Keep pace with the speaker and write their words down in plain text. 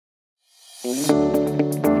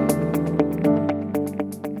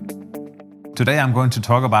Today I'm going to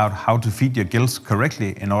talk about how to feed your gilts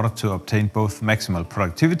correctly in order to obtain both maximal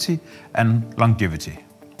productivity and longevity.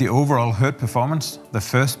 The overall herd performance, the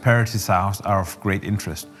first parity sows are of great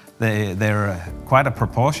interest. They're quite a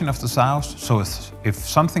proportion of the sows, so if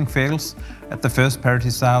something fails at the first parity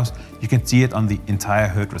sows, you can see it on the entire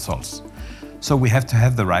herd results. So we have to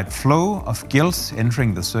have the right flow of gilts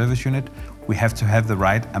entering the service unit. We have to have the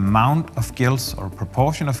right amount of gilts or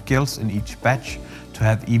proportion of gilts in each batch to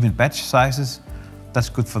have even batch sizes. That's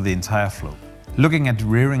good for the entire flow. Looking at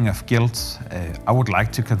rearing of gilts, I would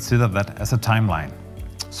like to consider that as a timeline.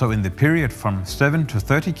 So in the period from 7 to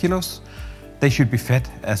 30 kilos, they should be fed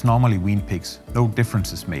as normally weaned pigs, no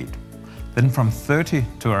difference is made. Then from 30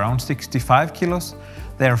 to around 65 kilos,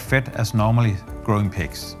 they are fed as normally growing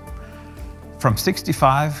pigs. From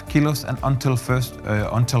 65 kilos and until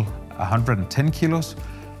 110 kilos,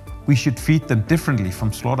 we should feed them differently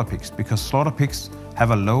from slaughter pigs because slaughter pigs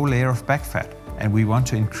have a low layer of back fat and we want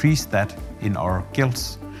to increase that in our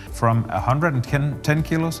gilts. From 110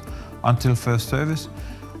 kilos until first service,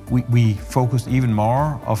 we focus even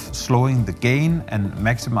more of slowing the gain and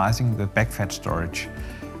maximizing the back fat storage.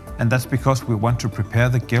 And that's because we want to prepare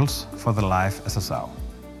the gilts for the life as a sow.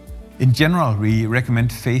 In general, we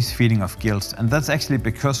recommend phase feeding of gilts, and that's actually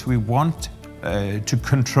because we want to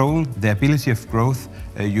control the ability of growth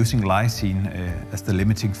using lysine as the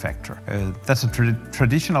limiting factor. That's a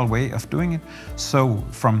traditional way of doing it. So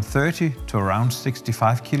from 30 to around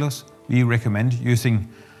 65 kilos, we recommend using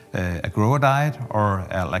a grower diet or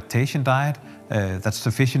a lactation diet that's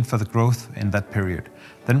sufficient for the growth in that period.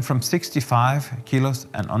 Then from 65 kilos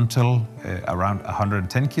and until around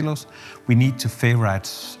 110 kilos, we need to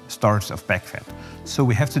favorize storage of back fat. So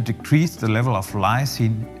we have to decrease the level of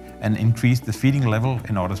lysine and increase the feeding level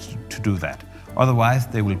in order to do that. Otherwise,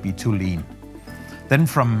 they will be too lean. Then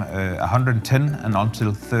from 110 and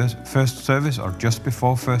until first service or just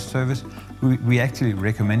before first service, we actually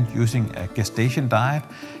recommend using a gestation diet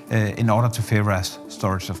in order to favorize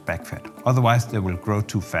storage of back fat. Otherwise, they will grow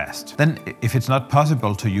too fast. Then if it's not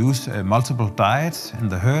possible to use multiple diets in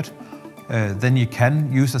the herd, then you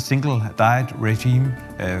can use a single diet regime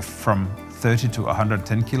from 30 to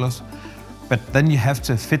 110 kilos. But then you have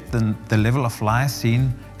to fit the level of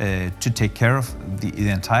lysine to take care of the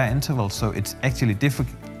entire interval. So it's actually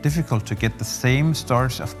difficult to get the same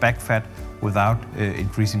storage of back fat without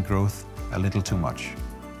increasing growth a little too much.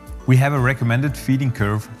 We have a recommended feeding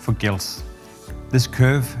curve for gilts. This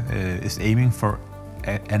curve is aiming for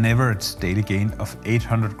an average daily gain of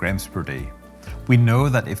 800 grams per day. We know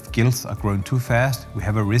that if gilts are growing too fast, we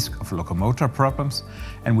have a risk of locomotor problems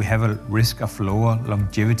and we have a risk of lower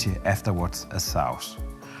longevity afterwards as sows.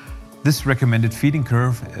 This recommended feeding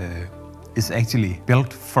curve is actually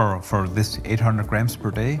built for this 800 grams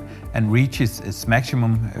per day and reaches its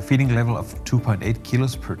maximum feeding level of 2.8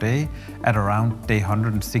 kilos per day at around day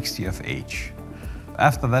 160 of age.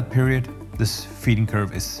 After that period, this feeding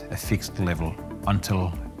curve is a fixed level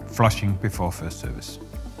until flushing before first service.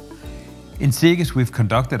 In Seges, we've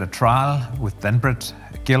conducted a trial with Danbred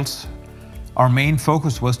gilts. Our main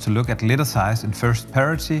focus was to look at litter size in first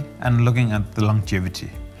parity and looking at the longevity.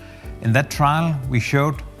 In that trial, we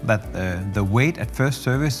showed that the weight at first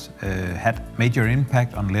service had major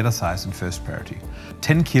impact on litter size in first parity.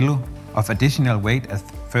 10 kilo of additional weight at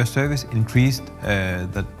first service increased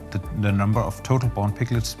the number of total born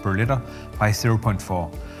piglets per litter by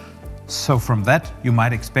 0.4. So from that, you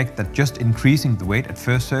might expect that just increasing the weight at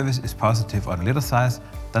first service is positive on litter size.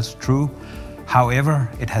 That's true. However,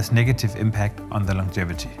 it has negative impact on the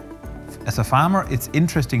longevity. As a farmer, it's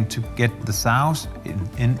interesting to get the sows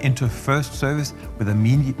into first service with a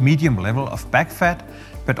medium level of back fat,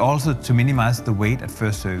 but also to minimize the weight at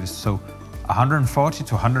first service. So 140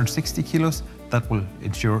 to 160 kilos, that will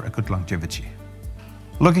ensure a good longevity.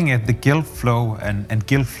 Looking at the gilt flow and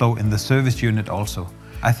gilt flow in the service unit also,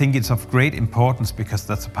 I think it's of great importance because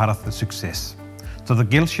that's a part of the success. So the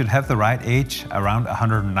gilts should have the right age, around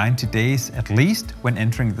 190 days at least, when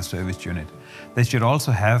entering the service unit. They should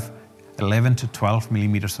also have 11 to 12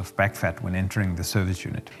 millimeters of back fat when entering the service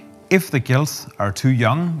unit. If the gilts are too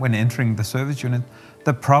young when entering the service unit,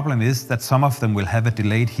 the problem is that some of them will have a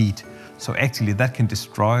delayed heat. So actually that can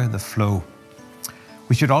destroy the flow.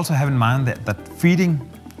 We should also have in mind that feeding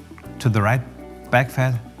to the right back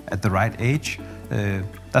fat at the right age,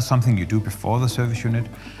 that's something you do before the service unit.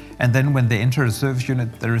 And then when they enter the service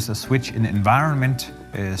unit, there is a switch in environment.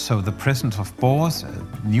 So the presence of boars,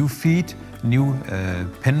 new feed, new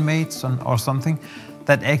pen mates or something,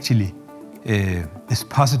 that actually is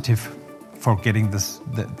positive for getting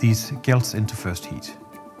these gilts into first heat.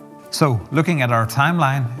 So looking at our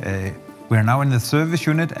timeline, we're now in the service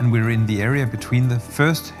unit and we're in the area between the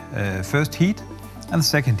first heat and the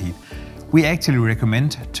second heat. We actually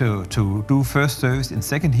recommend to do first service in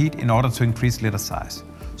second heat in order to increase litter size.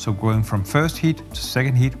 So going from first heat to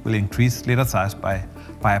second heat will increase litter size by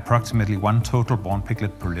approximately 1 total born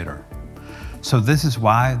piglet per litter. So this is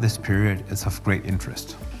why this period is of great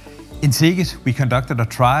interest. In Tegis, we conducted a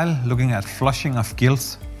trial looking at flushing of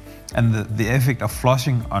gilts and the effect of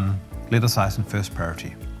flushing on litter size in first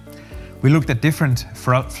parity. We looked at different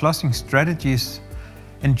flushing strategies.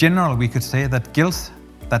 In general, we could say that gilts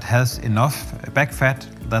that has enough back fat,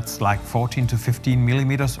 that's like 14 to 15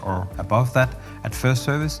 millimeters or above that at first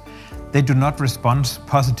service, they do not respond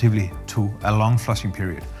positively to a long flushing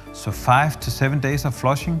period. So 5 to 7 days of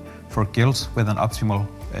flushing for gilts with an optimal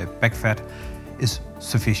back fat is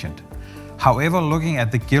sufficient. However, looking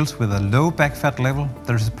at the gilts with a low back fat level,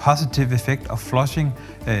 there is a positive effect of flushing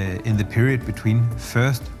in the period between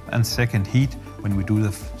first and second heat when we do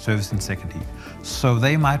the service in second heat. So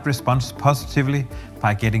they might respond positively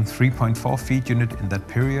by getting 3.4 feed unit in that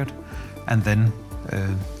period, and then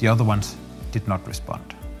the other ones did not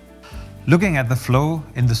respond. Looking at the flow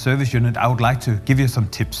in the service unit, I would like to give you some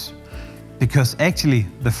tips, because actually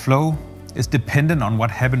the flow is dependent on what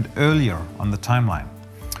happened earlier on the timeline.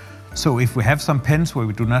 So if we have some pens where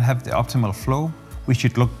we do not have the optimal flow, we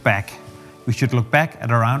should look back. We should look back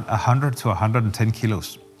at around 100 to 110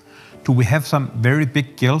 kilos. Do we have some very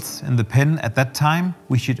big gilts in the pen at that time?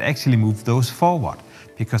 We should actually move those forward,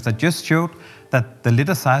 because I just showed that the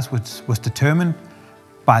litter size was determined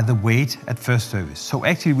by the weight at first service. So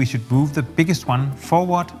actually we should move the biggest one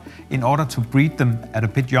forward in order to breed them at a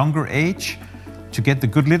bit younger age to get the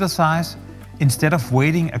good litter size, instead of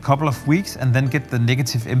waiting a couple of weeks and then get the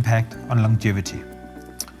negative impact on longevity.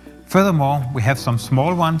 Furthermore, we have some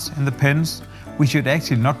small ones in the pens. We should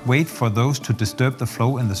actually not wait for those to disturb the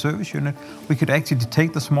flow in the service unit. We could actually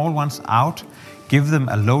take the small ones out, give them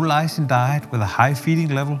a low lysine diet with a high feeding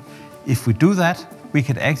level. If we do that, we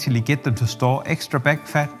could actually get them to store extra back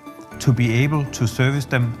fat to be able to service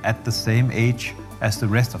them at the same age as the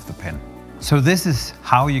rest of the pen. So this is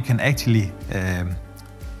how you can actually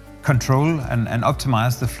control and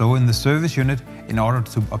optimize the flow in the service unit in order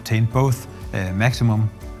to obtain both maximum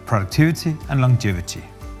productivity and longevity.